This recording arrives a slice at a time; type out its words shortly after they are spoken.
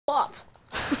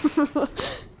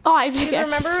Oh, I Dude,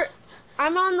 remember,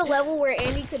 I'm on the level where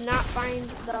Andy could not find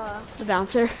the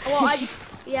bouncer. Well, I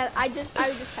just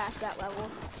passed that level.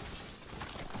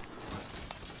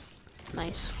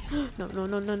 Nice. No, no,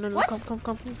 no, no, no, no. What?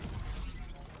 Come.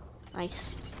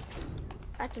 Nice.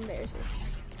 That's embarrassing.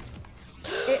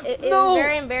 It No. was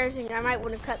very embarrassing. I might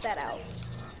want to cut that out.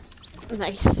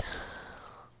 Nice.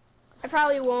 I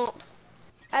probably won't.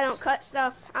 I don't cut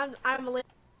stuff. I'm a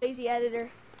lazy editor.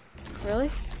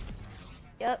 Really?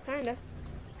 Yep, kinda.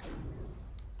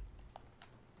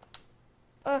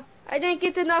 I didn't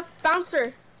get enough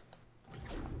bouncer.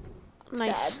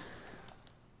 Nice. Sad.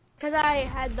 Cause I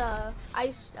had the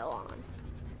ice still on.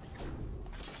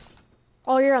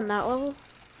 Oh, you're on that level?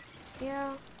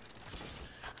 Yeah.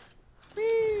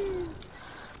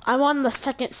 I'm on the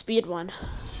second speed one.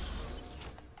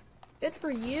 Good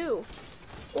for you.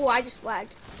 Oh, I just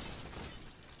lagged.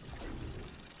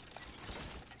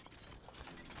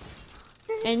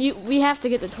 And we have to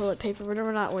get the toilet paper.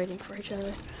 We're not waiting for each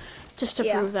other, just to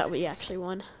prove that we actually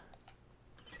won.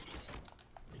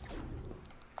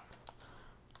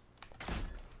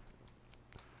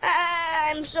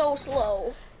 I'm so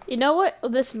slow. You know what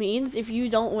this means? If you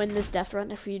don't win this death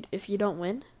run, if you don't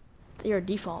win, you're a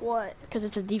default. What? Because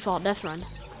it's a default death run.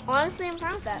 Honestly, I'm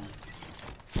fine with that.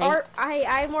 Same. Or I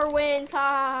have more wins.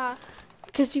 Ha.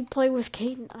 Because you play with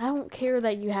Caden. I don't care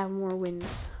that you have more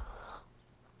wins.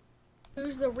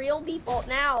 Who's the real default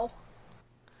now?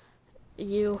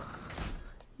 You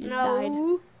No. died.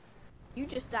 You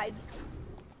just died.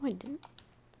 No, I didn't.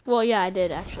 Well, yeah, I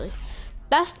did actually.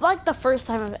 That's like the first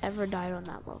time I've ever died on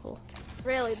that level.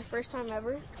 Really, the first time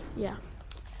ever? Yeah.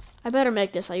 I better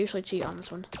make this. I usually cheat on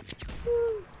this one.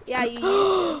 Yeah, you used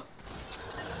to.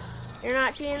 You're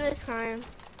not cheating this time.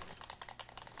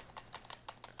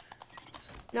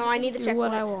 No, I need the checkpoint.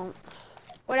 What I won't.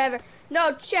 Whatever.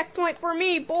 No checkpoint for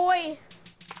me, boy.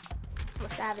 I'm a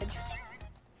savage.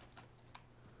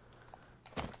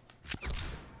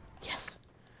 Yes.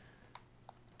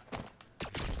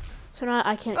 So now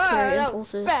I can't carry that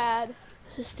impulses. was bad.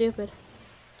 This is stupid.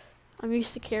 I'm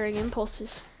used to carrying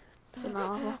impulses. I'm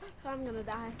gonna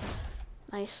die.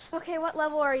 Nice. Okay, what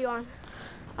level are you on?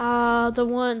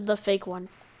 The fake one.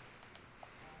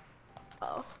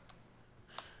 Oh.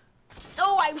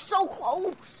 Oh, I'm so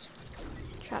close.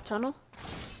 Trap tunnel.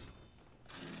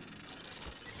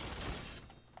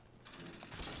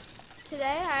 Today,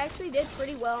 I actually did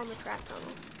pretty well on the trap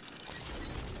tunnel.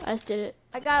 I just did it.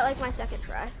 I got like my second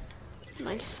try.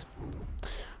 Nice.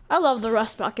 I love the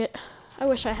rust bucket. I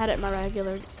wish I had it in my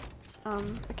regular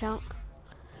account.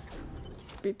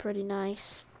 Be pretty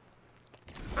nice.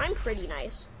 I'm pretty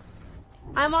nice.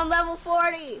 I'm on level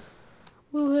 40.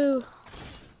 Woohoo.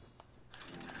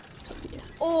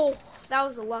 Oh, that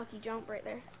was a lucky jump right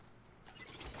there.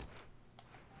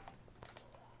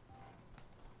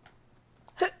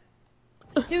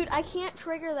 Dude, I can't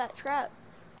trigger that trap.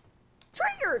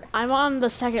 Triggered! I'm on the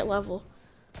second level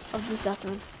of this death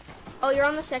run. Oh, you're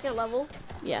on the second level?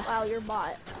 Yeah. Wow, you're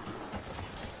bot.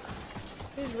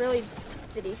 Who's really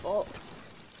the default?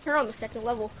 You're on the second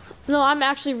level. No, I'm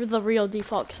actually the real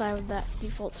default because I have that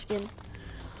default skin.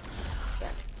 Yeah.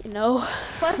 You know?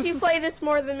 Plus, you play this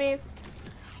more than me.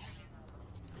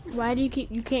 Why do you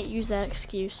can't use that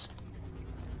excuse?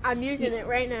 I'm using it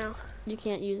right now. You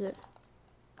can't use it.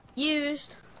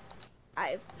 Used.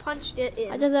 I've punched it in.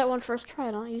 I did that one first try.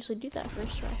 I don't usually do that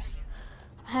first try.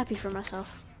 I'm happy for myself.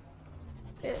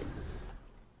 Good.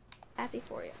 Happy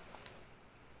for you.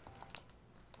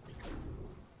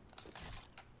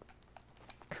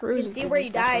 Cruising You can see through where this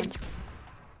you death died. run.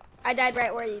 I died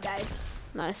right where you died.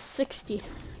 Nice. 60.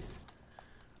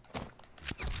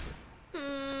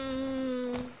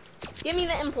 Give me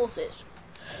the impulses.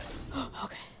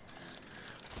 Okay.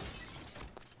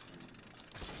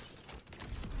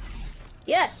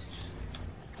 Yes.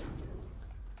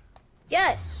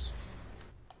 Yes.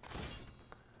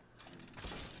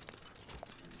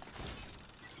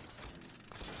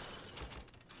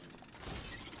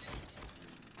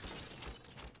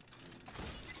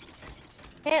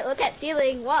 Hey, look at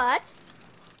ceiling. What?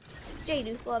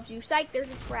 J-Doof loves you. Psych,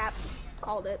 there's a trap.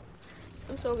 Called it.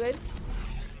 I'm so good.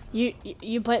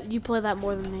 You play that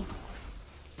more than me.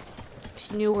 'Cause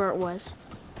you knew where it was.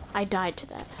 I died to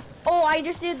that. Oh, I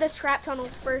just did the trap tunnel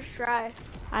first try.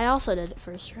 I also did it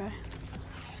first try.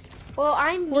 Well,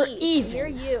 I'm We're me. even. You're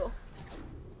you.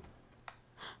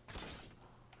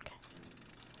 Okay.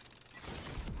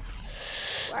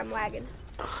 I'm lagging.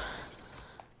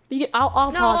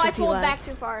 I'll No, pause I if you pulled lag. back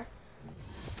too far.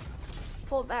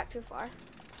 Pulled back too far.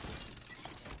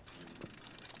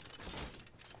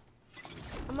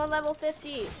 I'm on level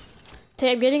 50.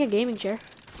 Hey, I'm getting a gaming chair.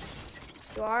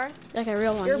 You are? Like a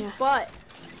real one, Your yeah. butt.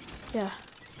 Yeah.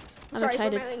 I'm Sorry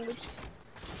excited. for my language.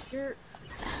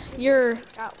 You're.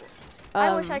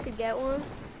 I wish I could get one.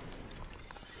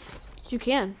 You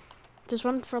can. There's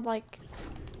one for like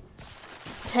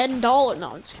 $10. No,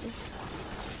 I'm just kidding.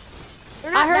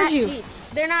 They're not I heard that you. cheap.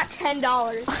 They're not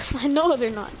 $10. I know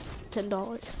they're not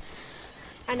 $10.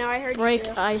 I know, I heard Break,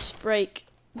 you too. ice, break.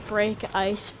 Break,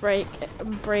 ice, break.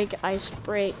 Break, ice,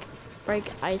 break. Break,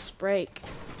 ice, break.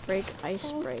 Break,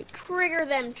 ice, break. Trigger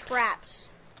them traps.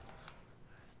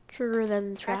 Trigger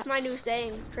them traps. That's my new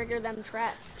saying. Trigger them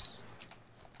traps.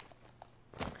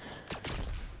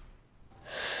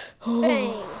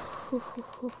 Bang.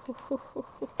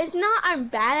 It's not I'm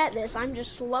bad at this. I'm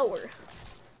just slower.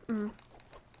 Mm.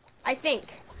 I think.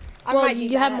 Well, might be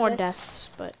you bad have at more this. deaths,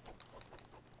 but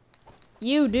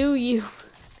you do you.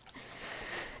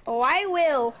 Oh, I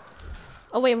will.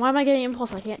 Oh wait, why am I getting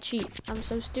impulse? I can't cheat. I'm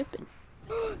so stupid.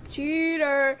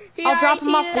 Cheater. He I'll drop already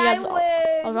him off cheated, the edge. I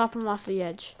win. I'll drop him off the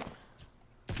edge.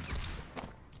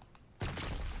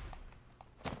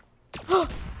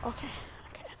 Okay.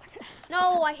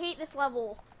 No, I hate this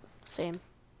level. Same.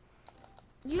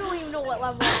 You don't even know what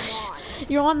level I'm on.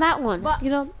 You're on that one. But you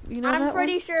know I'm that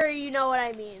pretty sure you know what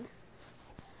I mean. one?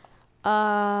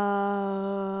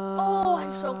 Oh,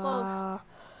 I'm so close.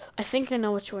 I think I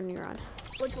know which one you're on.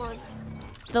 Which one?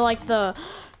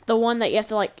 The one that you have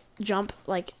to like jump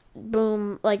like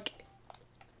boom like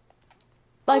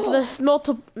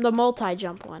the multi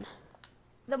jump one.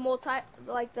 The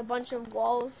like the bunch of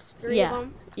walls, three Yeah. of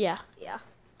them. Yeah. Yeah.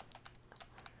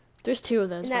 There's 2 of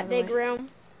those. In by that the big way. room.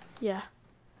 Yeah.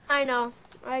 I know.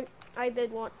 I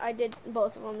did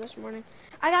both of them this morning.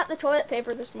 I got the toilet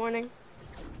paper this morning.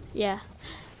 Yeah.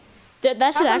 That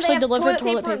should How come actually they have deliver toilet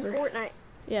toilet paper paper. in Fortnite?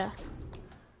 Yeah.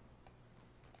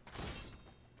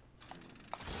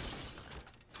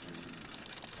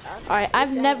 Alright,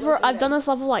 I've done this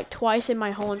level like twice in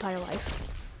my whole entire life.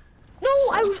 No,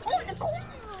 I was on the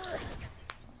corner.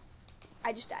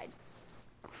 I just died.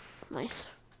 Nice.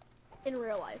 In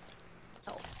real life.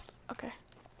 Oh. Okay.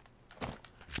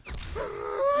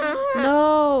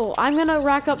 No, I'm gonna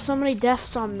rack up so many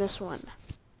deaths on this one.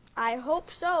 I hope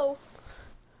so.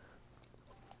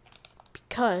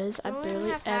 Because I only barely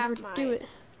have half ever do mine. it.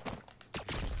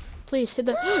 Please hit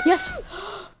the yes!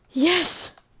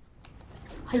 Yes!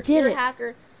 I did You're it. a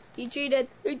hacker. He cheated.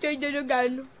 He cheated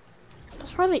again.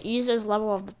 That's probably the easiest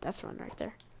level of the death run right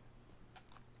there.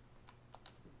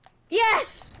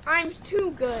 Yes! I'm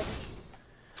too good.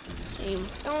 Same.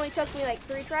 It only took me like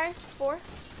 3 tries, 4.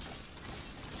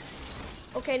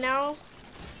 Okay, now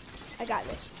I got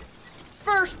this.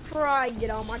 First try, get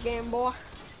on my game, boy.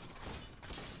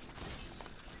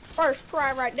 First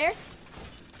try right there.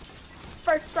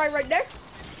 First try right there.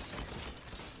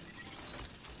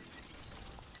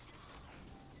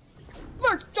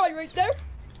 First try right there.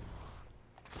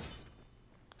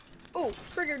 Oh,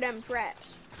 trigger them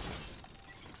traps.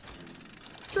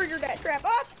 Trigger that trap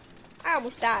up. I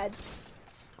almost died.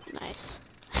 Nice.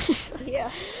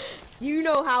 Yeah. You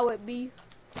know how it be.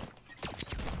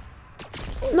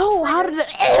 Oh, No, how trigger. did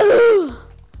it?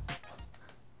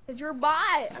 Cause you're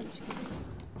by. I'm just kidding.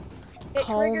 It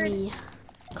Call triggered. me.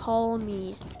 Call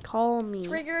me. Call me.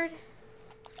 Triggered.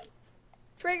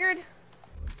 Triggered.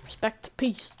 Respect,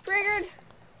 peace. Triggered.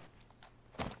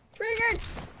 Triggered.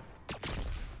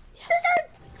 Yes.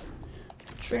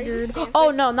 Triggered. Triggered.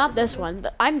 Oh no, not this one.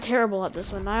 I'm terrible at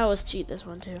this one. I always cheat this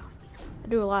one too. I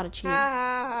do a lot of cheating.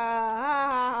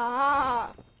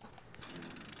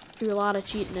 Do a lot of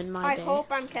cheating in my I day. hope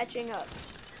I'm catching up.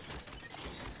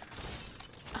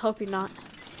 I hope you're not.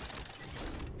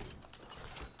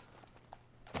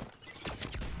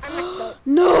 I messed up.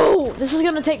 No! This is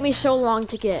gonna take me so long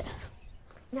to get.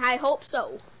 I hope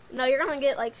so. No, you're gonna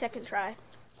get like second try.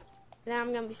 Then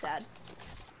I'm gonna be sad.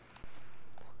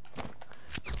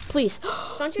 Please.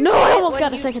 Don't you No, hate I it almost when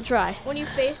got a you- second try. When you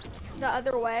face the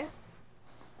other way.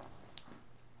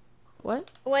 What?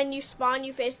 When you spawn,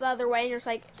 you face the other way, and you're just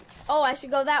like, oh, I should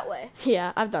go that way.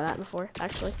 Yeah, I've done that before,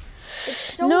 actually. It's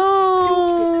so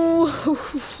No!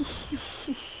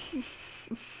 stupid.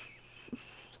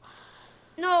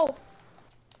 No,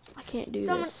 I can't do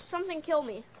someone, this. something kill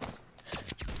me.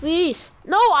 Please.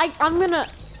 No, I'm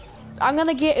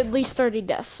gonna get at least 30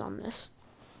 deaths on this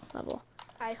level.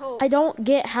 I hope. I don't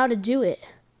get how to do it.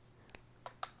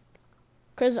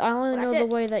 Cause I only Well, know that's the it.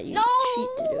 way that you No! cheat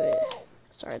to do it.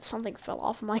 Sorry, something fell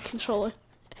off my controller.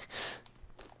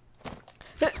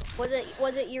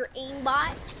 Was it your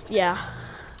aimbot? Yeah.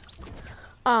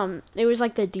 It was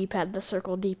like the D-pad, the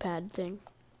circle D-pad thing.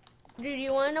 Dude,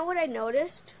 you wanna know what I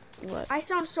noticed? What? I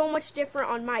sound so much different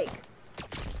on mic.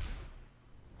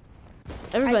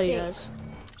 Everybody does.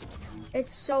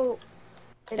 It's so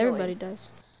annoying. Everybody does.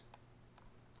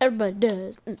 Everybody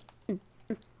does.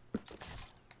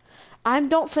 I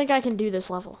don't think I can do this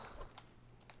level.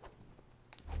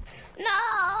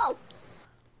 No!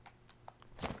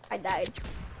 I died.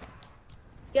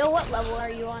 Yo, what level are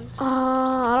you on?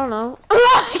 I don't know.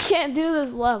 I can't do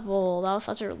this level. That was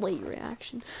such a late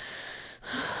reaction.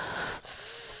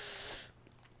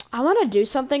 I want to do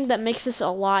something that makes this a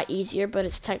lot easier, but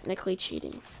it's technically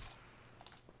cheating.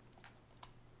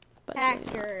 But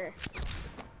Hacker.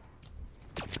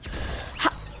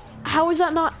 How is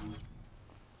that not?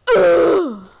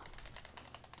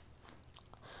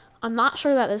 I'm not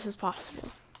sure that this is possible.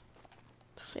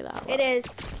 To say that. It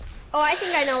is. Oh, I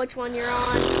think I know which one you're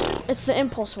on. It's the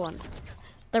impulse one,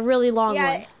 the really long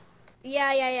one.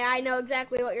 Yeah. I know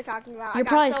exactly what you're talking about. You're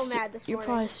I got so mad this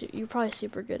morning. You're probably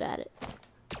super good at it.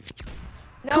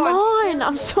 No, Come on,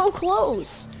 I'm so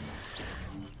close.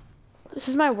 This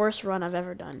is my worst run I've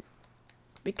ever done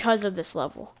because of this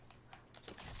level.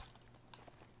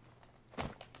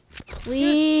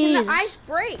 Please. Dude, can the ice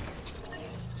break?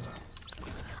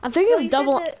 I'm thinking of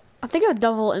double. I think of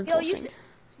double impulsing.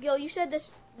 Gil, you said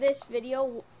this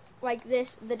video, like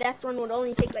the death run would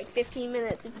only take like 15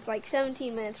 minutes. It's like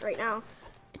 17 minutes right now.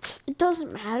 It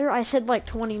doesn't matter. I said like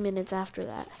 20 minutes after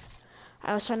that.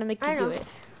 I was trying to make you do it.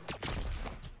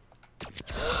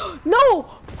 No!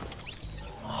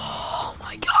 Oh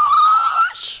my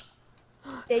gosh!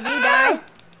 Did you die?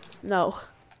 No.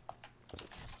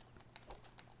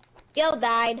 Gil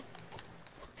died.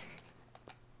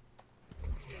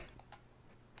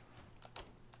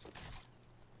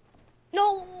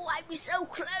 No, I was so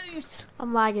close.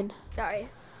 I'm lagging. Sorry.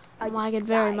 I'm lagging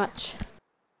very much.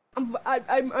 I'm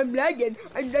lagging. I'm lagging.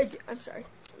 I'm sorry.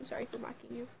 I'm sorry for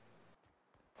mocking you.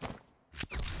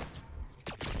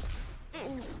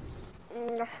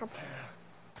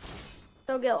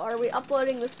 So Gil, are we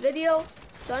uploading this video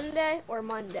Sunday or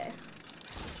Monday?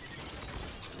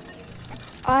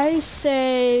 I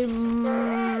say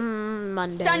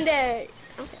Monday. Sunday.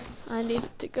 Okay. I need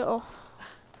to go.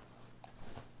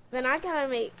 Then I gotta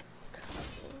make.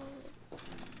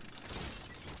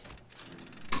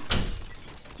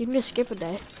 You can just skip a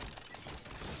day.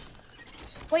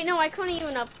 Wait, no, I couldn't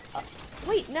even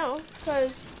wait, no,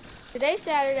 because today's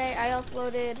Saturday. I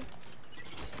uploaded.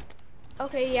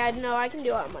 Okay, yeah, no, I can do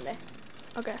it on Monday.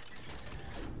 Okay.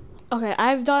 Okay,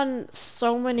 I've done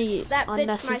so many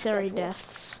unnecessary schedule.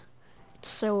 deaths. It's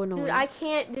so annoying. Dude, I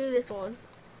can't do this one.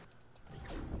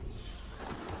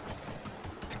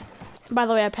 By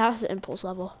the way, I passed the impulse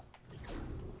level.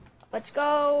 Let's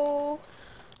go.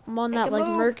 I'm on that like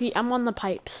murky. I'm on the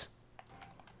pipes.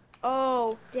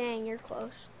 Oh, dang, you're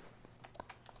close.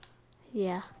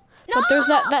 Yeah. No! But there's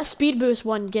that speed boost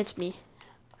one gets me.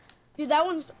 Dude, that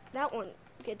one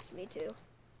gets me too.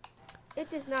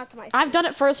 It's just not to my. I've done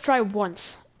it first try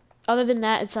once. Other than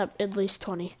that, it's up at least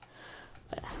 20.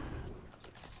 But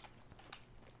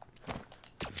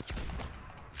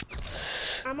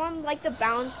I'm on like the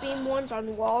balance beam ones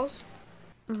on walls.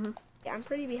 Mhm. Yeah, I'm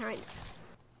pretty behind.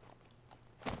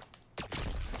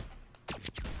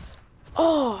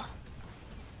 Oh,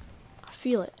 I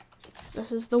feel it.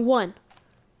 This is the one.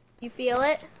 You feel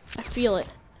it? I feel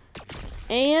it.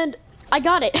 And I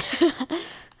got it.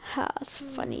 That's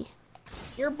funny.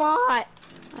 You're bot.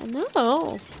 I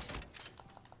know.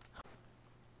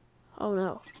 Oh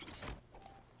no.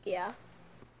 Yeah.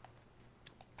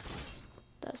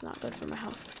 That's not good for my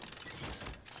health.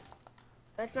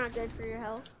 That's not good for your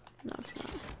health. No, it's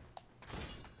not.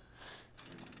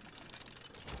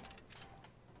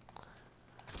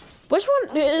 Which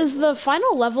one is the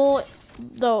final level,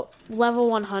 the level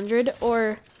 100,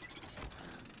 or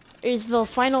is the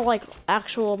final like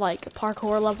actual like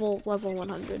parkour level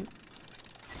 100?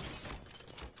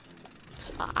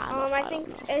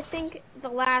 I think the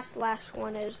last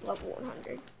one is level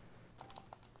 100.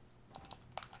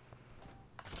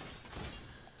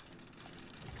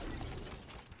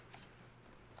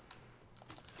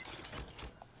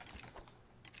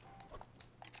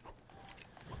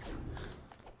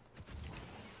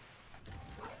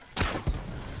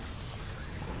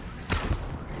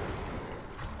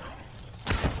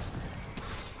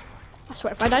 I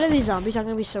swear, if I die to these zombies, I'm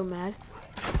gonna be so mad.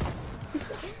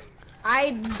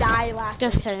 I die last.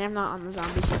 Just kidding, I'm not on the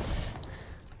zombies.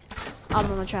 I'm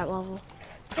on the trap level.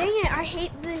 Dang it, I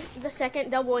hate the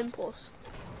second double impulse.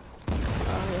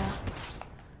 Oh yeah.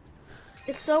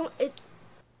 It's so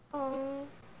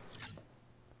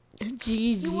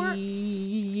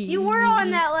GG. You were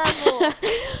on that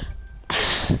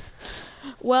level.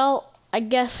 Well, I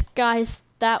guess guys,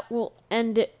 that will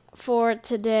end it for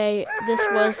today. This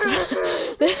was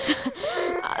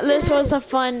this was a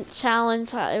fun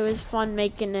challenge. It was fun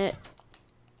making it.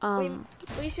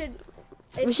 We should.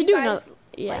 We should do another.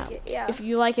 Yeah. Yeah. If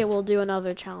you like it, we'll do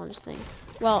another challenge thing.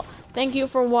 Well, thank you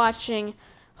for watching.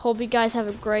 Hope you guys have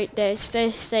a great day.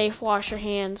 Stay safe. Wash your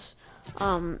hands.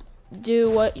 Do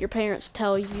what your parents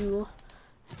tell you.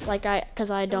 Like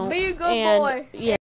cause I don't. Be a good and boy. yeah.